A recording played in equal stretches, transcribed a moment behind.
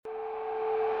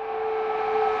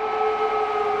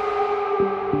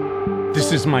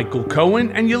This is Michael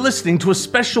Cohen, and you're listening to a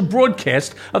special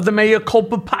broadcast of the Mea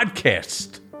Culpa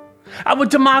podcast. Our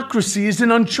democracy is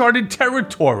in uncharted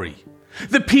territory.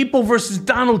 The people versus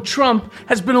Donald Trump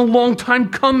has been a long time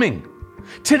coming.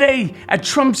 Today, at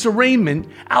Trump's arraignment,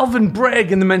 Alvin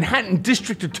Bragg in the Manhattan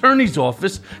District Attorney's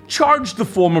Office charged the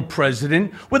former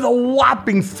president with a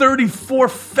whopping 34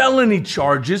 felony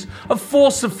charges of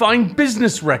falsifying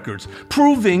business records,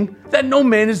 proving that no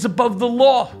man is above the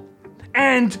law.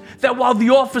 And that while the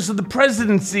office of the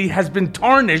presidency has been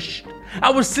tarnished,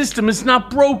 our system is not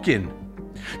broken.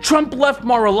 Trump left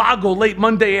Mar-a-Lago late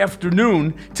Monday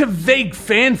afternoon to vague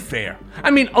fanfare.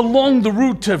 Along the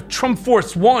route to Trump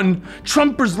Force One,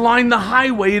 Trumpers lined the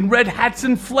highway in red hats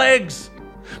and flags.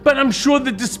 But I'm sure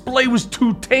the display was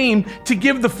too tame to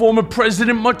give the former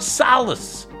president much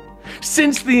solace.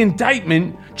 Since the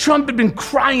indictment, Trump had been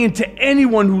crying to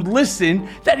anyone who listened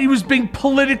that he was being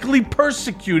politically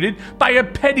persecuted by a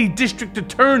petty district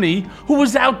attorney who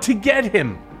was out to get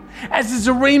him. As his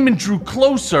arraignment drew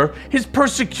closer, his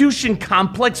persecution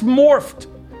complex morphed,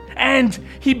 and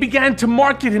he began to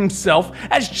market himself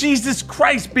as Jesus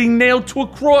Christ being nailed to a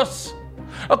cross.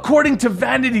 According to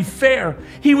Vanity Fair,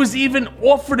 he was even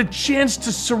offered a chance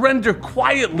to surrender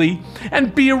quietly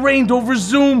and be arraigned over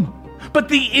Zoom. But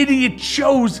the idiot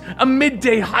chose a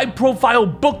midday high-profile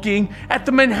booking at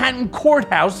the Manhattan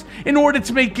courthouse in order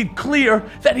to make it clear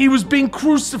that he was being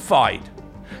crucified.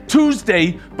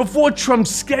 Tuesday, before Trump's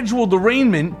scheduled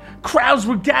arraignment, crowds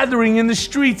were gathering in the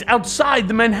streets outside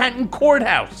the Manhattan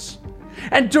courthouse.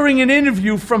 And during an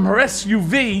interview from her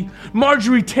SUV,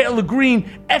 Marjorie Taylor Greene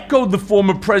echoed the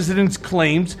former president's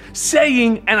claims,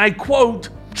 saying, and I quote,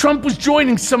 "Trump was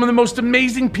joining some of the most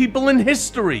amazing people in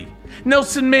history,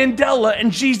 Nelson Mandela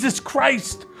and Jesus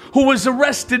Christ, who was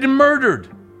arrested and murdered."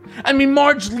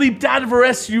 Marge leaped out of her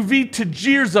SUV to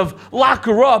jeers of "lock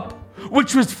her up,"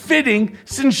 which was fitting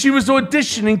since she was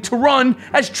auditioning to run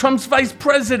as Trump's vice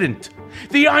president.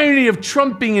 The irony of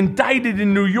Trump being indicted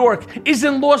in New York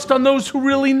isn't lost on those who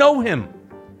really know him.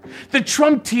 The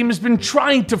Trump team has been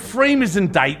trying to frame his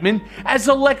indictment as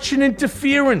election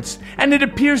interference, and it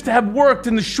appears to have worked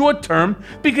in the short term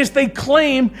because they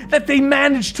claim that they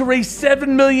managed to raise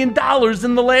 $7 million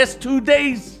in the last 2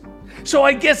 days. So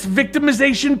I guess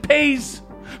victimization pays.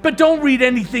 But don't read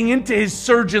anything into his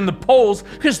surge in the polls,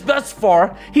 because thus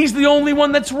far, he's the only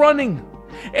one that's running.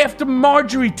 After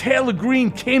Marjorie Taylor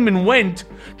Greene came and went,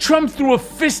 Trump threw a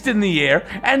fist in the air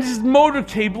and his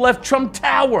motorcade left Trump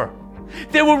Tower.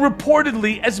 There were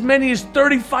reportedly as many as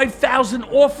 35,000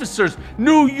 officers,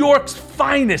 New York's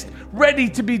finest, ready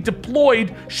to be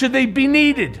deployed should they be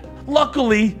needed.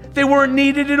 Luckily, they weren't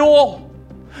needed at all.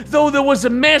 Though there was a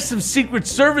massive Secret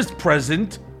Service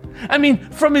present.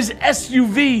 From his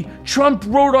SUV, Trump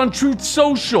wrote on Truth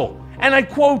Social, and I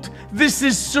quote, "This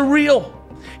is surreal."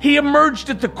 He emerged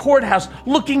at the courthouse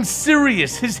looking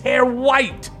serious, his hair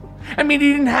white. He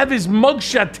didn't have his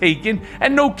mugshot taken,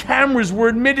 and no cameras were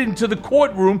admitted into the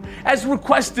courtroom as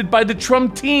requested by the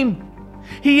Trump team.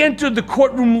 He entered the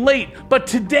courtroom late, but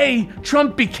today,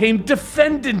 Trump became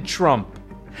defendant Trump.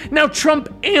 Now, Trump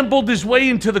ambled his way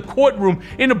into the courtroom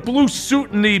in a blue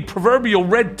suit and the proverbial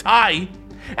red tie,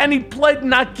 and he pled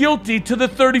not guilty to the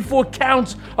 34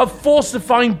 counts of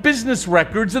falsifying business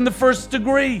records in the first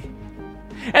degree.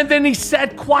 And then he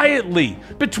sat quietly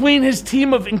between his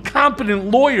team of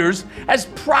incompetent lawyers as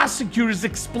prosecutors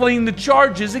explained the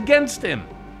charges against him.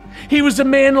 He was a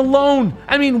man alone.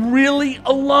 Really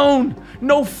alone.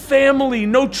 No family,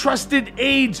 no trusted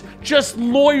aides, just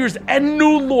lawyers and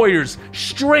new lawyers,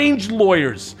 strange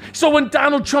lawyers. So when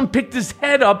Donald Trump picked his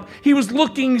head up,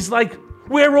 he's like,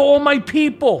 "Where are all my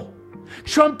people?"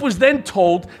 Trump was then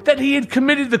told that he had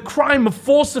committed the crime of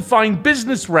falsifying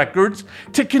business records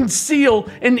to conceal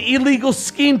an illegal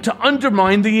scheme to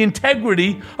undermine the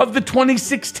integrity of the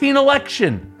 2016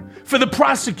 election. For the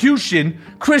prosecution,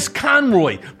 Chris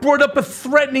Conroy brought up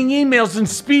threatening emails and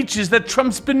speeches that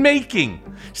Trump's been making,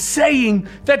 saying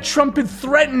that Trump had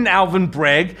threatened Alvin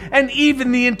Bragg and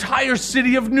even the entire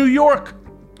city of New York.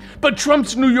 But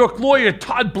Trump's New York lawyer,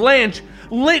 Todd Blanche,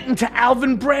 lit into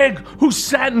Alvin Bragg, who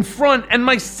sat in front, and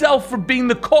myself for being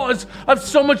the cause of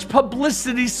so much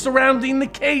publicity surrounding the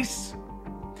case.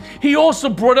 He also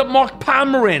brought up Mark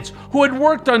Pomerantz, who had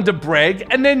worked under Bragg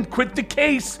and then quit the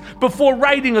case before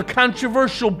writing a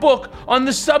controversial book on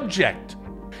the subject.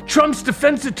 Trump's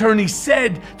defense attorney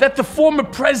said that the former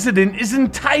president is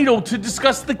entitled to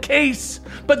discuss the case,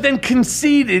 but then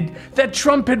conceded that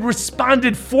Trump had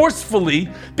responded forcefully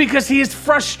because he is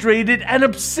frustrated and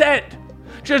upset.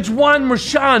 Judge Juan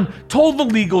Merchan told the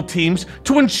legal teams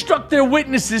to instruct their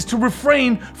witnesses to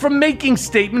refrain from making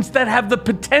statements that have the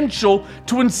potential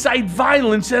to incite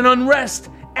violence and unrest,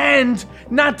 and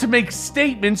not to make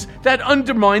statements that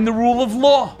undermine the rule of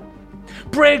law.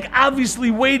 Bragg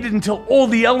obviously waited until all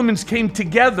the elements came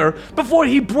together before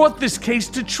he brought this case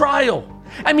to trial.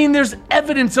 I mean, there's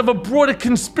evidence of a broader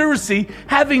conspiracy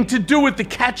having to do with the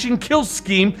catch and kill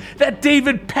scheme that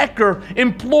David Pecker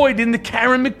employed in the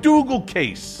Karen McDougal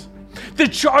case. The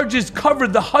charges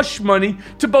covered the hush money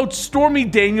to both Stormy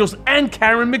Daniels and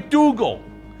Karen McDougal.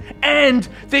 And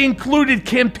they included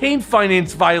campaign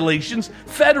finance violations,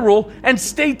 federal and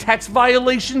state tax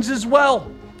violations as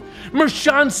well.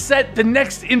 Merchan set the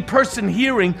next in-person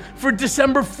hearing for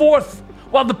December 4th,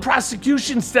 while the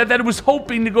prosecution said that it was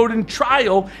hoping to go to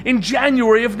trial in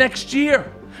January of next year,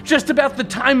 just about the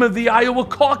time of the Iowa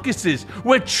caucuses,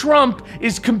 where Trump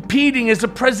is competing as a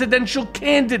presidential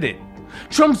candidate.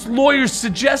 Trump's lawyers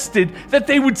suggested that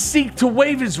they would seek to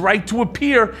waive his right to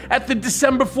appear at the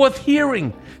December 4th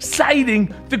hearing,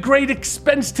 citing the great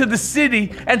expense to the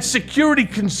city and security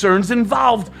concerns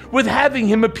involved with having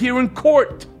him appear in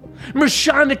court.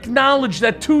 Merchan acknowledged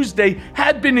that Tuesday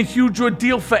had been a huge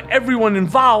ordeal for everyone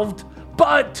involved,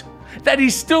 but that he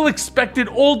still expected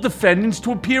all defendants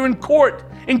to appear in court,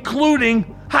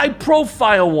 including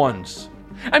high-profile ones.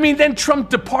 I mean, then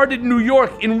Trump departed New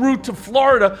York en route to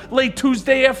Florida late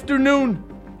Tuesday afternoon,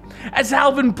 as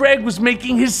Alvin Bragg was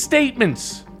making his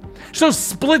statements. So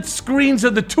split screens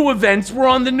of the two events were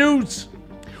on the news.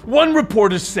 One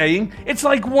reporter saying it's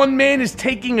like one man is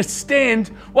taking a stand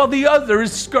while the other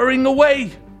is scurrying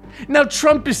away. Now,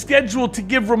 Trump is scheduled to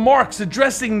give remarks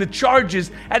addressing the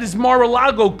charges at his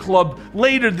Mar-a-Lago club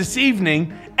later this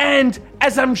evening, and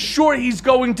as I'm sure he's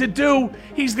going to do,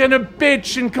 he's going to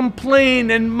bitch and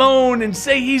complain and moan and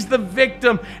say he's the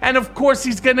victim, and of course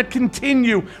he's going to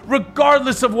continue,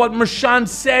 regardless of what Merchan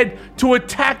said, to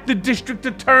attack the district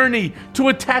attorney, to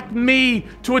attack me,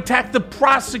 to attack the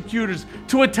prosecutors,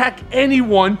 to attack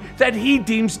anyone that he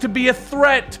deems to be a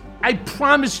threat. I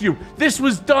promise you, this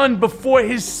was done before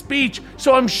his speech,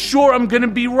 so I'm sure I'm going to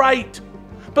be right.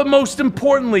 But most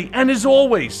importantly, and as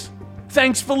always,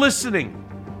 thanks for listening.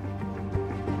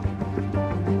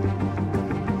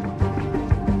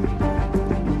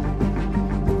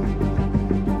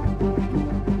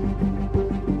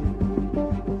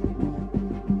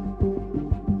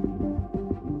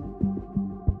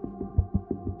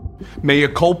 Mea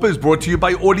Culpa is brought to you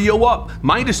by Audio Up,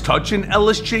 Midas Touch, and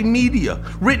LSJ Media,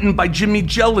 written by Jimmy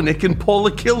Jelinek and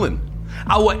Paula Killen.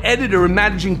 Our editor and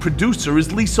managing producer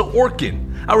is Lisa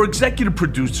Orkin. Our executive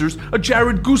producers are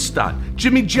Jared Gustat,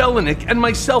 Jimmy Jelinek, and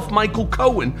myself, Michael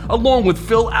Cohen, along with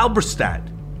Phil Alberstadt.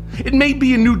 It may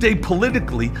be a new day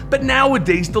politically, but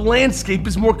nowadays the landscape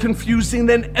is more confusing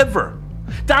than ever.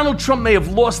 Donald Trump may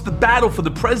have lost the battle for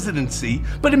the presidency,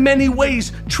 but in many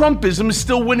ways, Trumpism is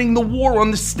still winning the war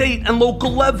on the state and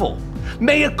local level.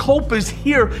 Mea Culpa is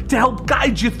here to help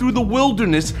guide you through the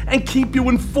wilderness and keep you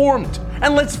informed.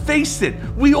 And let's face it,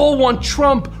 we all want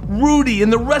Trump, Rudy,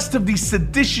 and the rest of these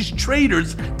seditious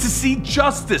traitors to see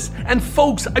justice. And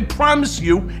folks, I promise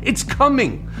you, it's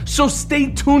coming. So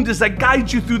stay tuned as I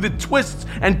guide you through the twists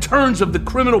and turns of the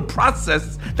criminal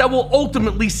process that will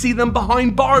ultimately see them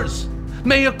behind bars.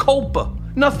 Mea Culpa,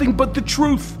 nothing but the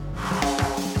truth.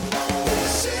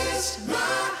 This is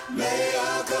my mea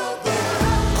culpa.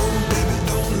 Oh, baby,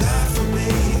 don't lie for me.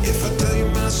 If I tell you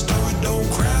my story, don't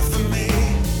cry for me.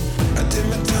 I did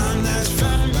my time, that's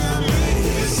fine by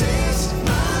me. This is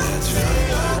my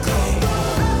mea culpa.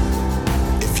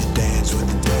 If you dance with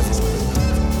the devil,